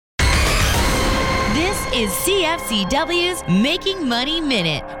is CFCW's Making Money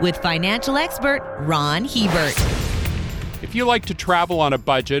Minute with financial expert Ron Hebert. If you like to travel on a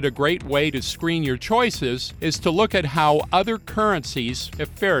budget, a great way to screen your choices is to look at how other currencies have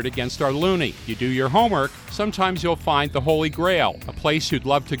fared against our loonie. You do your homework, sometimes you'll find the Holy Grail, a place you'd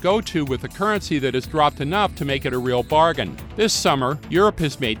love to go to with a currency that has dropped enough to make it a real bargain. This summer, Europe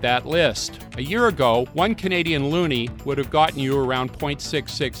has made that list. A year ago, 1 Canadian loonie would have gotten you around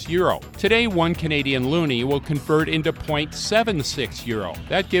 0.66 euro. Today, 1 Canadian loonie will convert into 0.76 euro.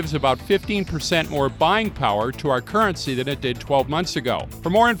 That gives about 15% more buying power to our currency than it did 12 months ago. For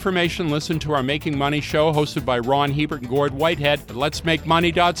more information, listen to our Making Money show hosted by Ron Hebert and Gord Whitehead at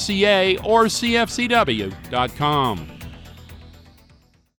letsmakemoney.ca or cfcw.com.